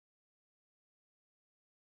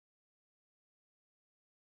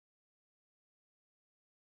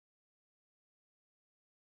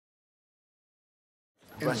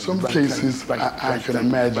In some cases, I can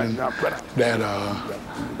imagine that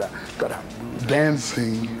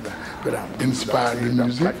dancing inspired the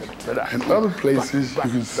music. In other places, you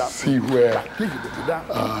can see where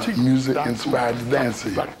music inspired the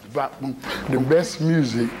dancing. The best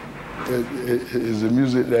music is the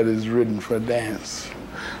music that is written for dance,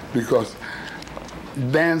 because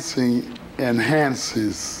dancing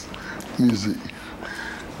enhances music.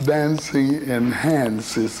 Dancing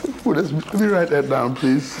enhances. Let me write that down,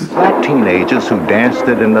 please. Black teenagers who danced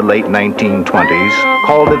it in the late 1920s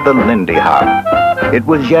called it the Lindy Hop. It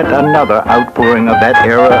was yet another outpouring of that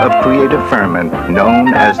era of creative ferment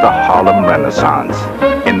known as the Harlem Renaissance.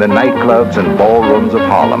 In the nightclubs and ballrooms of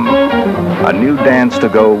Harlem, a new dance to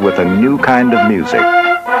go with a new kind of music.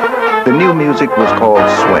 The new music was called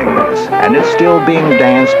swings, and it's still being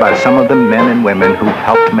danced by some of the men and women who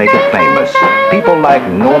helped make it famous. People like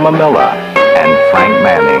Norma Miller and Frank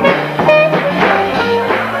Manning.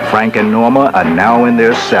 Frank and Norma are now in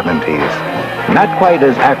their 70s. Not quite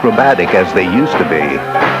as acrobatic as they used to be,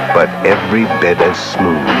 but every bit as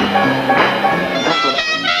smooth.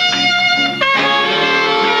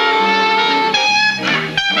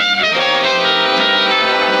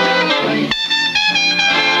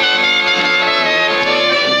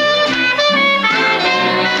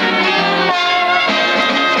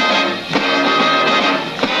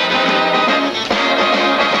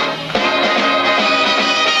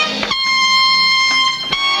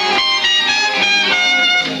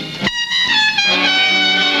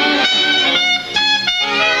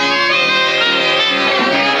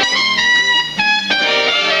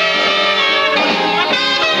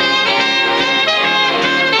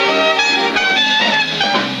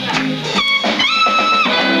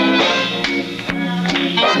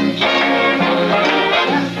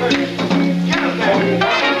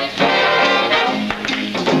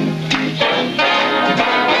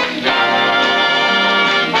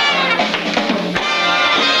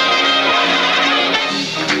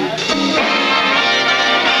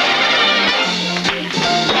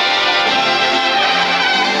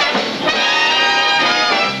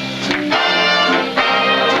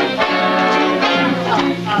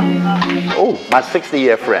 My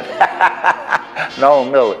 60-year friend, Norma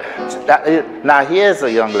Miller. Now here's a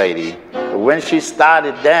young lady, when she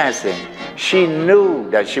started dancing, she knew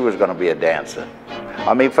that she was going to be a dancer.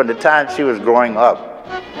 I mean, from the time she was growing up,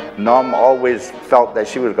 Norma always felt that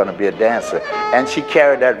she was going to be a dancer, and she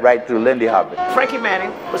carried that right through Lindy Hop. Frankie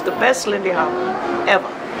Manning was the best Lindy Hop ever.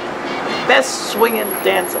 Best swinging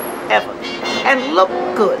dancer ever. And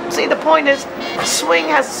looked good. See, the point is, swing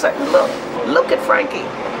has a certain look. Look at Frankie.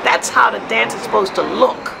 That's how the dance is supposed to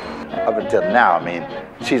look. Up until now, I mean,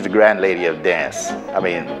 she's the grand lady of dance. I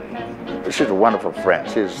mean, she's a wonderful friend.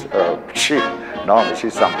 Norma,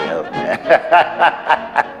 she's something else, man.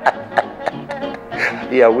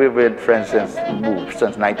 Yeah, we've been friends since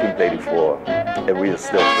 1934, and we are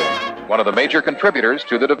still friends. One of the major contributors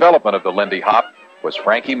to the development of the Lindy Hop was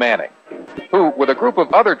Frankie Manning, who, with a group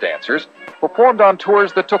of other dancers, performed on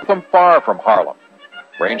tours that took them far from Harlem,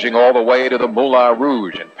 ranging all the way to the Moulin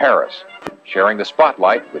Rouge in Paris, sharing the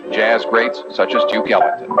spotlight with jazz greats such as Duke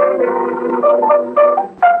Ellington.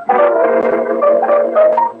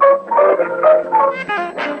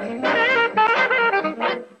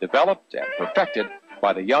 Developed and perfected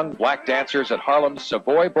by the young black dancers at Harlem's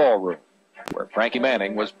Savoy Ballroom, where Frankie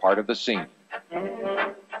Manning was part of the scene.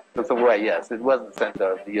 The Savoy, yes, it was the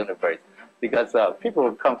center of the universe, because people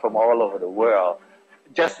would come from all over the world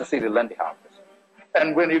just to see the Lindy Hoppers.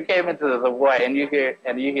 And when you came into the Savoy and you hear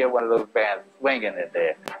one of those bands swinging in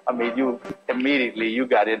there, I mean, you immediately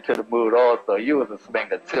got into the mood also. You was a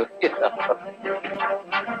swinger too, you know.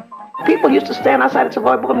 People used to stand outside the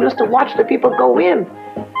Savoy Ballroom just to watch the people go in,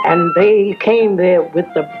 and they came there with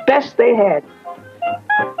the best they had.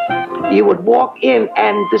 You would walk in,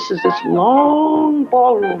 and this is this long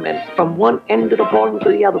ballroom, and from one end of the ballroom to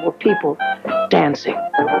the other were people dancing.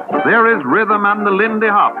 There is rhythm and the Lindy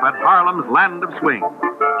Hop at Harlem's Land of Swing,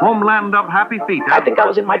 homeland of happy feet. I think I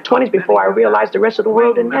was in my 20s before I realized the rest of the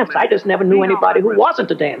world didn't dance. I just never knew anybody who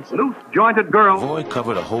wasn't a dancer. Loose-jointed girls. Savoy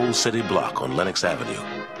covered a whole city block on Lenox Avenue,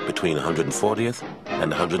 between 140th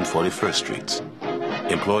and 141st Streets.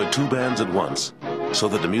 Employed two bands at once, so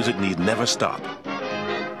that the music need never stop,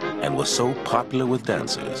 and was so popular with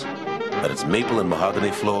dancers that its maple and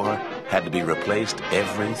mahogany floor had to be replaced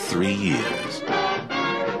every 3 years.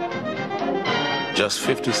 Just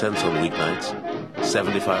 50 cents on weeknights,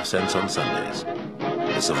 75 cents on Sundays.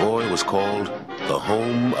 The Savoy was called the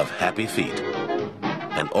home of happy feet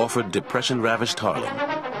and offered depression-ravaged Harlem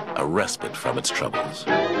a respite from its troubles.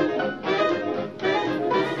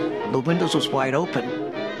 The windows was wide open.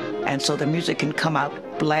 And so the music can come out,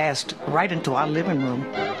 blast right into our living room.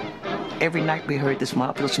 Every night we heard this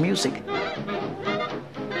marvelous music.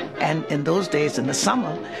 And in those days, in the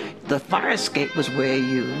summer, the fire escape was where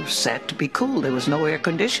you sat to be cool. There was no air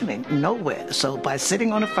conditioning, nowhere. So by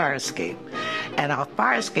sitting on a fire escape, and our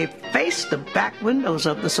fire escape faced the back windows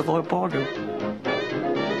of the Savoy Ballroom.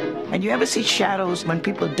 And you ever see shadows when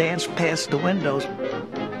people dance past the windows?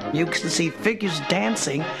 You can see figures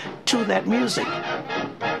dancing to that music.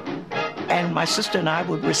 And my sister and I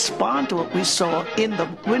would respond to what we saw in the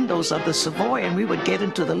windows of the Savoy, and we would get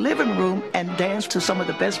into the living room and dance to some of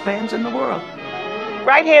the best bands in the world.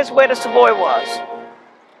 Right here is where the Savoy was.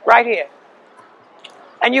 Right here.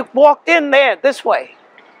 And you walked in there this way.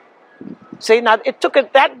 See, now it took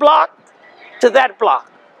it that block to that block.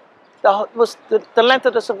 Was the length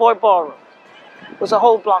of the Savoy Ballroom. It was a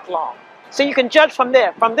whole block long. So you can judge from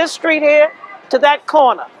there, from this street here to that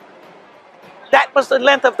corner. That was the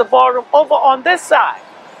length of the ballroom. Over on this side,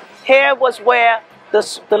 here was where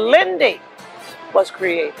the Lindy was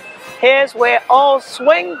created. Here's where all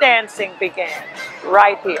swing dancing began,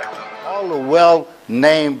 right here. All the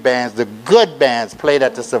well-named bands, the good bands, played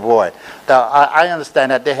at the Savoy. Now, I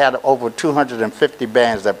understand that they had over 250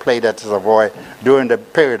 bands that played at the Savoy during the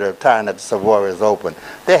period of time that the Savoy was open.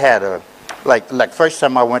 They had like first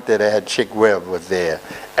time I went there, they had Chick Webb was there,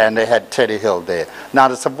 and they had Teddy Hill there. Now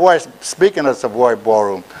the Savoy, speaking of Savoy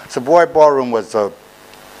Ballroom was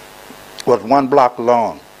 1 block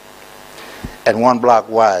long and 1 block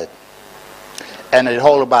wide, and it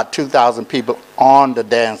held about 2,000 people on the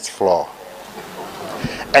dance floor.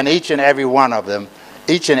 And each and every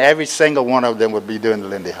single one of them would be doing the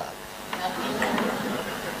Lindy Hop.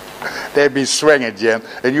 They'd be swinging, Jim.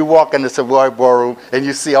 And you walk in the Savoy Ballroom and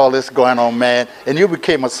you see all this going on, man, and you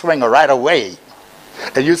became a swinger right away.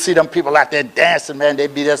 And you see them people out there dancing, man,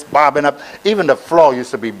 they'd be just bobbing up. Even the floor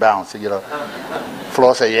used to be bouncing, you know.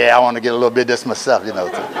 Floor say, yeah, I want to get a little bit of this myself, you know.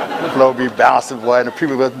 The floor be bouncing, boy, and the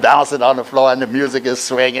people were bouncing on the floor and the music is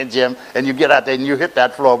swinging, Jim. And you get out there and you hit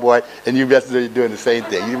that floor, boy, and you basically doing the same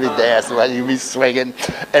thing. You be dancing, right? You be swinging.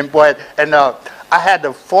 And boy, I had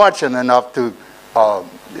the fortune enough to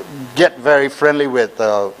get very friendly with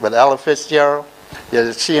Ella Fitzgerald.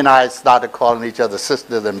 Yeah, she and I started calling each other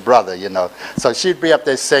sisters and brother, you know. So she'd be up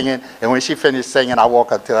there singing, and when she finished singing, I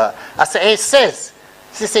walk up to her. I say, hey, sis.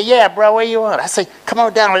 She said, yeah, bro, where you on? I say, come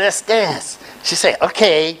on down, let's dance. She said,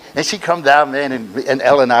 okay. And she come down, man, and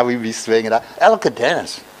Ella and I, we'd be swinging. Ella could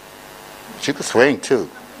dance. She could swing, too.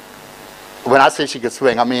 When I say she could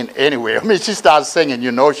swing, I mean anywhere. I mean, she starts singing,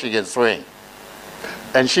 you know she can swing.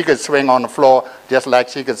 And she could swing on the floor just like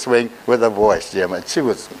she could swing with her voice, Jim. And she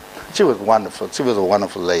was wonderful. She was a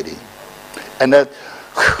wonderful lady. And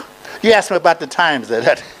you asked me about the times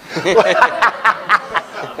that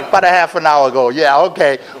about a half an hour ago. Yeah,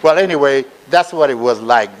 okay. Well, anyway, that's what it was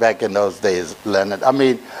like back in those days, Leonard. I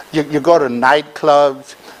mean, you go to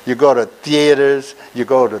nightclubs, you go to theaters, you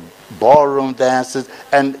go to ballroom dances,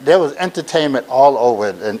 and there was entertainment all over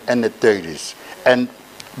in the 30s. And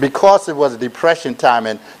because it was a depression time,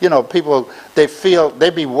 and you know, people, they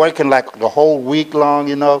be working like the whole week long,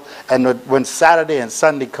 you know, and when Saturday and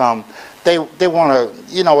Sunday come, they want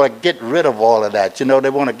to, you know, get rid of all of that, you know, they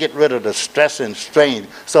want to get rid of the stress and strain,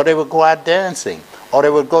 so they would go out dancing, or they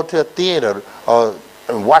would go to a theater or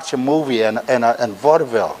watch a movie and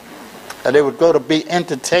vaudeville, and they would go to be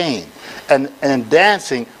entertained, and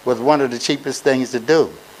dancing was one of the cheapest things to do.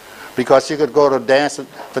 Because you could go to dance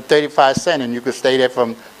for 35 cents and you could stay there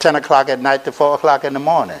from 10 o'clock at night to 4 o'clock in the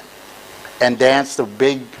morning and dance to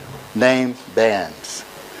big name bands.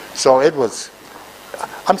 So it was,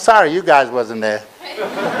 I'm sorry you guys wasn't there.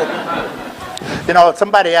 You know,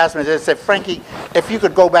 somebody asked me, they said, Frankie, if you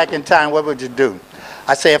could go back in time, what would you do?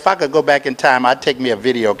 I say, if I could go back in time, I'd take me a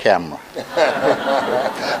video camera.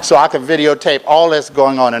 So I could videotape all this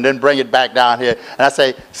going on and then bring it back down here. And I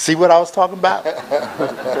say, see what I was talking about?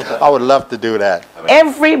 I would love to do that.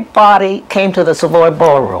 Everybody came to the Savoy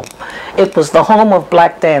Ballroom. It was the home of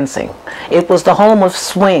black dancing. It was the home of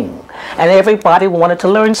swing. And everybody wanted to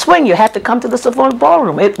learn swing. You had to come to the Savoy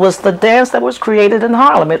Ballroom. It was the dance that was created in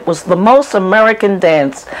Harlem. It was the most American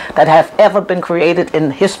dance that have ever been created in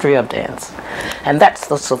the history of dance. And that's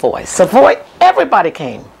the Savoy. Savoy, everybody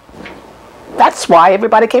came. That's why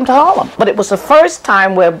everybody came to Harlem. But it was the first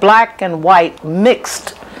time where black and white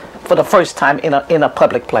mixed for the first time in a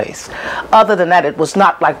public place. Other than that, it was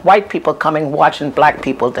not like white people coming watching black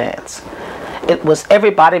people dance. It was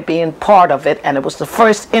everybody being part of it, and it was the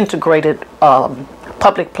first integrated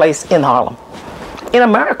public place in Harlem, in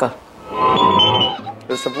America.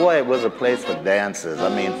 The Savoy was a place for dancers.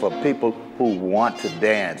 I mean, for people who want to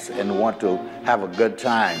dance and want to have a good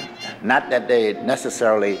time. Not that they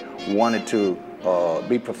necessarily wanted to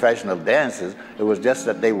be professional dancers. It was just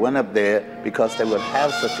that they went up there because they would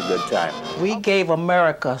have such a good time. We gave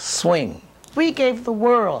America swing. We gave the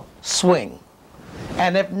world swing.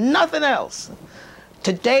 And if nothing else,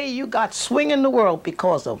 today you got swing in the world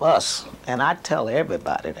because of us. And I tell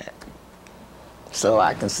everybody that. So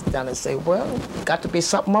I can sit down and say, well, got to be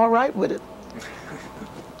something all right with it.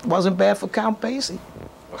 Wasn't bad for Count Basie,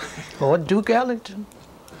 or Duke Ellington,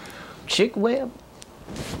 Chick Webb,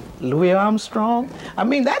 Louis Armstrong. I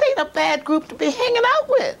mean, that ain't a bad group to be hanging out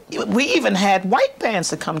with. We even had white bands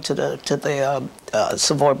to come to the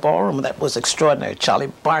Savoy Ballroom. That was extraordinary.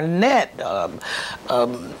 Charlie Barnett,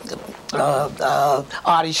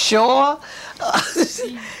 Artie Shaw,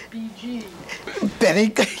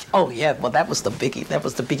 Benny. Oh yeah, well that was the big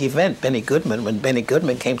event. Benny Goodman. When Benny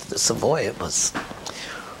Goodman came to the Savoy, it was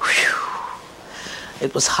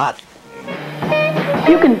hot.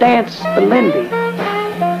 You can dance the Lindy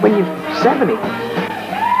when you're 70.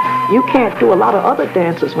 You can't do a lot of other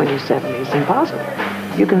dances when you're 70. It's impossible.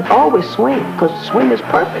 You can always swing, because swing is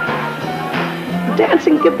perfect.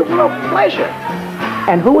 Dancing gives the world pleasure.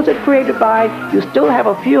 And who was it created by? You still have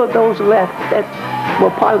a few of those left that were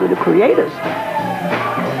part of the creators.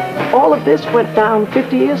 All of this went down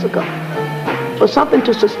 50 years ago. For something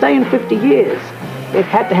to sustain 50 years, it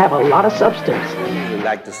had to have a lot of substance. We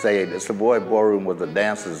like to say the Savoy Ballroom was a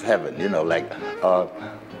dancer's heaven, you know, like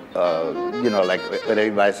like when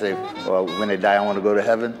everybody say, well, when they die, I want to go to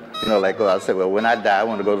heaven. You know, like I say, well, when I die, I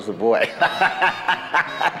want to go to Savoy.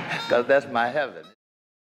 Because that's my heaven.